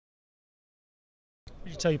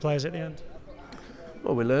Did you tell your players at the end?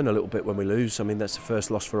 Well, we learn a little bit when we lose. I mean, that's the first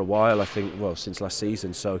loss for a while, I think, well, since last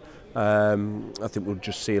season. So I think we'll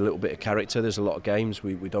just see a little bit of character. There's a lot of games.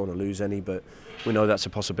 We don't want to lose any, but we know that's a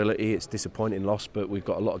possibility. It's a disappointing loss, but we've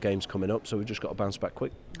got a lot of games coming up, so we've just got to bounce back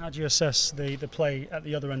quick. How do you assess the play at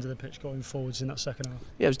the other end of the pitch going forwards in that second half?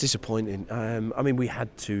 Yeah, it was disappointing. I mean, we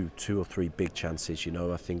had two or three big chances. You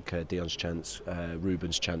know, I think Dion's chance,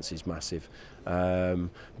 Ruben's chance is massive.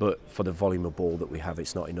 But for the volume of ball that we have,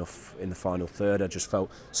 it's not enough in the final third. I just felt,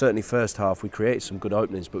 certainly first half, we created some good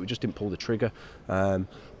openings, but we just didn't pull the trigger.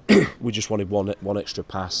 We just wanted one extra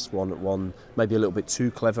pass, one maybe a little bit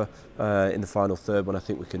too clever in the final third, when I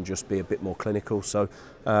think we can just be a bit more clinical. So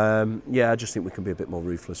yeah, I just think we can be a bit more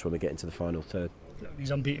ruthless when we get into the final third.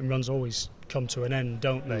 These unbeaten runs always come to an end,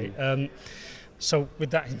 don't they? So with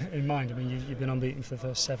that in mind, I mean, you've been unbeaten for the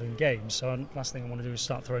first 7 games, so last thing I want to do is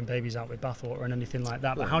start throwing babies out with bathwater and anything like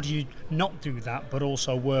that. But how do you not do that, but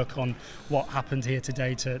also work on what happened here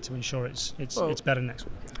today to ensure it's better next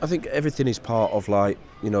week? I think everything is part of, like,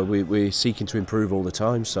 you know, we're seeking to improve all the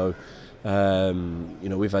time. So you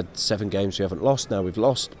know, we've had 7 games we haven't lost. Now we've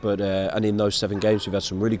lost, but and in those 7 games we've had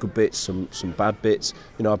some really good bits, some bad bits.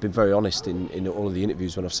 You know, I've been very honest in all of the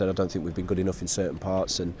interviews when I've said I don't think we've been good enough in certain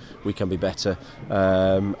parts and we can be better.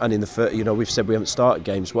 And in the you know, we've said we haven't started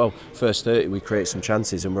games well. First 30 we create some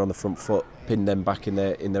chances and we're on the front foot, pin them back in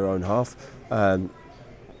their own half.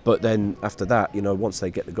 But then after that, you know, once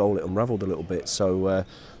they get the goal, it unravelled a little bit. So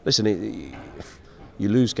listen, you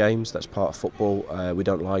lose games, that's part of football. We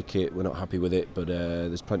don't like it, we're not happy with it, but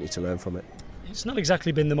there's plenty to learn from it. It's not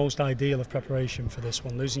exactly been the most ideal of preparation for this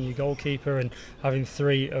one, losing your goalkeeper and having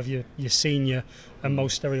 3 of your senior and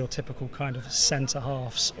most stereotypical kind of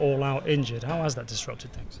centre-halves all out injured. How has that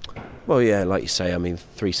disrupted things? Well, yeah, like you say, I mean,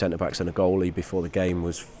 3 centre-backs and a goalie before the game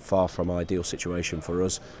was far from ideal situation for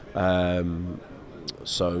us.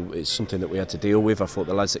 So it's something that we had to deal with. I thought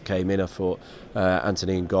the lads that came in, I thought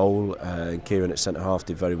Anthony in goal and Kieran at centre half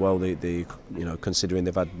did very well. They you know, considering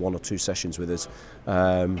they've had 1 or 2 sessions with us,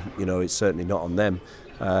 you know, it's certainly not on them.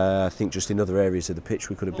 I think just in other areas of the pitch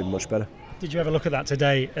we could have been much better. Did you ever look at that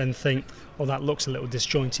today and think, well, that looks a little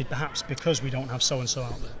disjointed, perhaps because we don't have so and so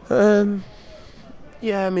out there?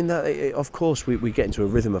 Yeah, I mean, of course we get into a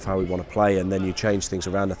rhythm of how we want to play, and then you change things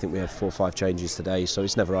around. I think we had 4 or 5 changes today, so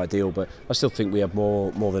it's never ideal, but I still think we have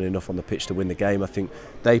more than enough on the pitch to win the game. I think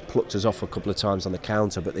they plucked us off a couple of times on the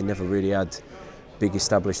counter, but they never really had big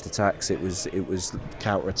established attacks. It was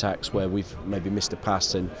counter attacks where we've maybe missed a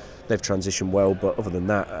pass and they've transitioned well, but other than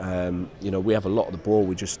that, you know, we have a lot of the ball.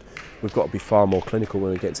 We've got to be far more clinical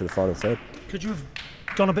when we get into the final third. Could you have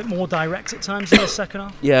gone a bit more direct at times in the second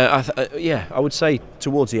half? Yeah, I would say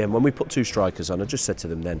towards the end, when we put 2 strikers on, I just said to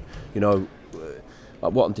them then, you know,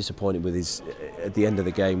 what I'm disappointed with is at the end of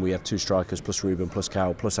the game we have 2 strikers plus Ruben plus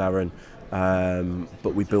Cal plus Aaron,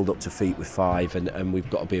 but we build up to feet with 5, and we've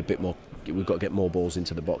got to be a bit more. We've got to get more balls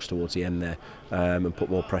into the box towards the end there, and put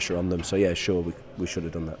more pressure on them. So yeah, sure, we should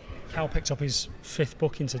have done that. Cal picked up his 5th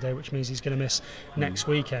booking today, which means he's going to miss next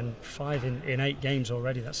weekend. 5 in 8 games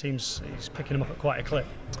already. That seems he's picking them up at quite a clip.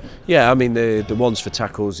 Yeah, I mean the ones for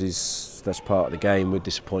tackles that's part of the game. We're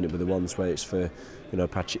disappointed with the ones where it's for, you know,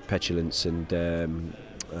 petulance and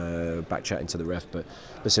back chatting to the ref. But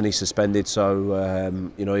listen, he's suspended,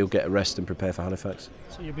 so you know, he'll get a rest and prepare for Halifax.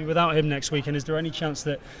 So you'll be without him next weekend. Is there any chance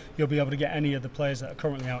that you'll be able to get any of the players that are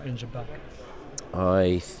currently out injured back?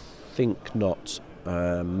 I think not.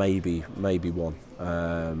 Maybe one,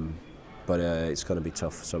 but it's going to be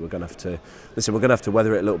tough. So we're going to have to listen. We're going to have to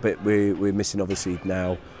weather it a little bit. We're missing obviously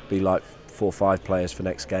now be like 4 or 5 players for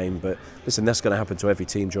next game. But listen, that's going to happen to every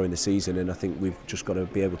team during the season, and I think we've just got to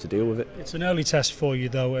be able to deal with it. It's an early test for you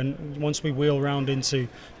though, and once we wheel round into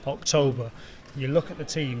October, you look at the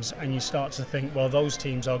teams and you start to think, well, those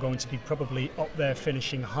teams are going to be probably up there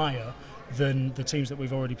finishing higher than the teams that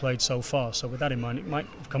we've already played so far. So with that in mind, it might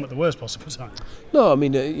have come at the worst possible time. No, I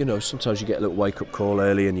mean, you know, sometimes you get a little wake-up call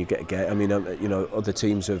early and you get a game. I mean, you know, other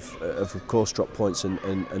teams have of course dropped points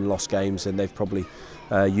and lost games, and they've probably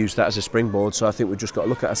used that as a springboard. So I think we've just got to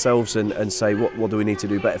look at ourselves and say, what do we need to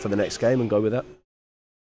do better for the next game, and go with that.